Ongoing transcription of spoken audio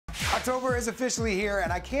October is officially here,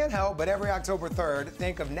 and I can't help but every October 3rd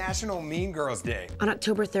think of National Mean Girls Day. On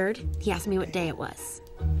October 3rd, he asked me what day it was.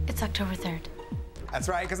 It's October 3rd. That's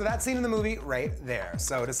right, because of that scene in the movie right there.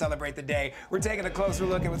 So to celebrate the day, we're taking a closer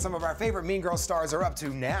look at what some of our favorite Mean Girls stars are up to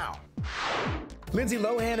now. Lindsay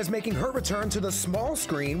Lohan is making her return to the small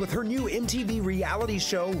screen with her new MTV reality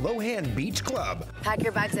show, Lohan Beach Club. Pack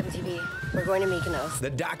your bags, MTV. We're going to Mykonos.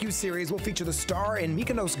 The docu-series will feature the star in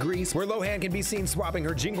Mykonos, Greece, where Lohan can be seen swapping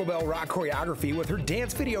her Jingle Bell Rock choreography with her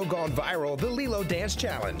dance video gone viral, the Lilo Dance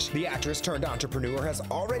Challenge. The actress-turned-entrepreneur has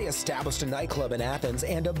already established a nightclub in Athens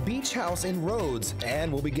and a beach house in Rhodes,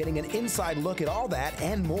 and we'll be getting an inside look at all that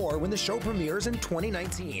and more when the show premieres in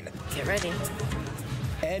 2019. Get ready.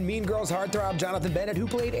 And Mean Girls heartthrob Jonathan Bennett, who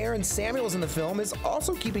played Aaron Samuels in the film, is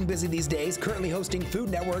also keeping busy these days, currently hosting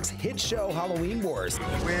Food Network's hit show Halloween Wars.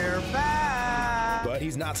 We're back! But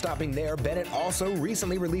he's not stopping there. Bennett also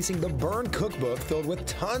recently releasing the Burn Cookbook filled with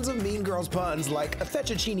tons of Mean Girls puns like a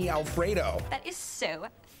fettuccine alfredo. That is so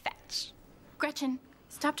fetch. Gretchen,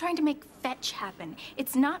 stop trying to make fetch happen.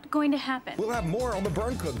 It's not going to happen. We'll have more on the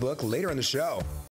Burn Cookbook later in the show.